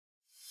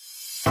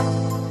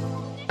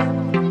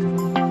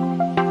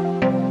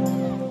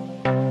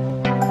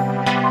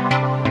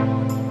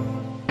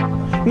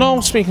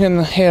Noel,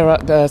 speaking here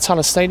at the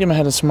Tallaght Stadium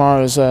ahead of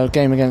tomorrow's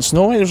game against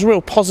Norway. It was a real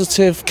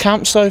positive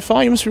camp so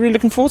far. You must be really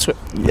looking forward to it.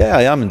 Yeah,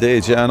 I am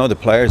indeed. Yeah, I know the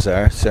players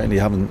are. Certainly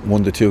haven't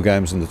won the 2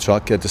 games in the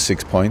trot, get the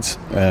 6 points.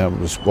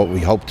 Was what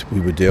we hoped we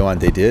would do, and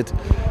they did.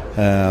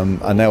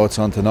 And now it's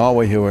on to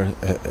Norway, who are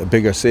a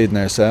bigger seed than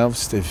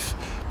ourselves. They've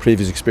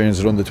previous experience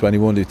at under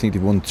 21. They think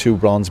they've won 2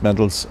 bronze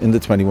medals in the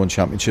 21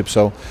 championship,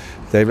 so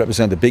they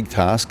represent a big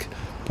task.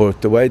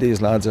 But the way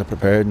these lads are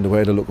prepared and the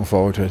way they're looking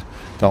forward to it,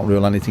 don't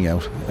rule anything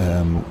out.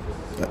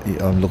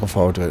 I'm looking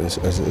forward to it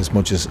as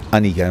much as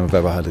any game I've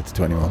ever had at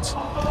the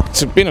 21s.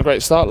 It's been a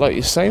great start, like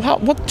you say.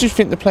 What do you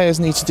think the players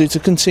need to do to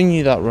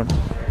continue that run?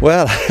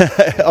 Well,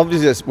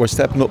 obviously we're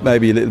stepping up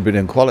maybe a little bit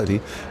in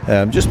quality.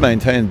 Just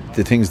maintain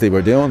the things they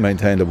were doing,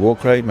 maintain the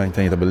work rate,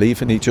 maintain the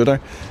belief in each other,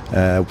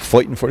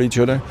 fighting for each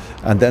other,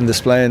 and then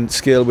displaying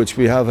skill, which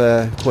we have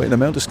quite an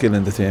amount of skill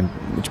in the team,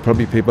 which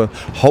probably people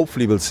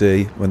hopefully will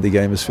see when the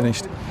game is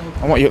finished.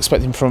 And what are you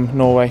expecting from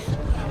Norway?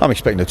 I'm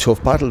expecting a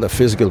tough battle. They're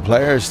physical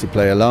players. They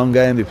play a long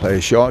game, they play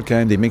a short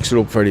game, they mix it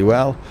up very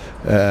well.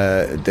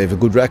 They have a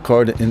good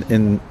record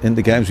in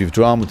the games. We've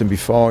drawn with them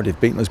before, they've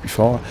beaten us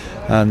before,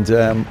 and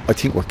I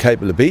think we're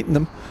capable of beating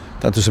them.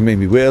 That doesn't mean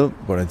we will,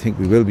 but I think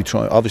we will be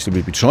trying. Obviously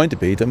we'll be trying to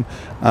beat them,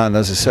 and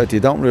as I said, you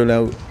don't rule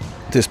out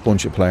this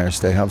bunch of players.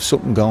 They have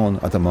something going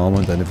at the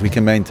moment, and if we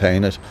can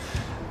maintain it,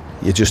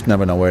 you just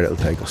never know where it'll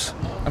take us.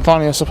 And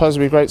finally, I suppose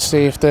it'd be great to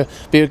see if there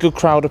be a good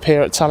crowd up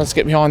here at Tallaght to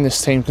get behind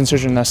this team,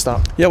 considering their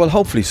start. Yeah, well,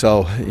 hopefully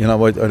so. You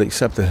know, I'd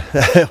accept it.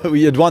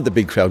 You'd want the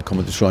big crowd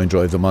coming to try and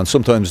drive them on.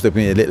 Sometimes there'll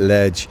be a little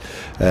edge,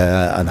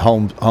 and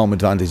home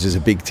advantage is a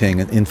big thing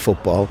in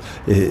football.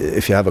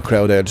 If you have a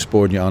crowd there to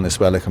spur you on as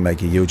well, it can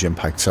make a huge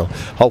impact. So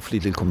hopefully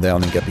they'll come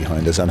down and get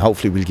behind us, and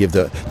hopefully we'll give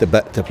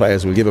the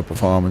players will give a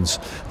performance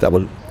that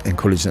will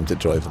encourage them to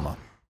drive them on.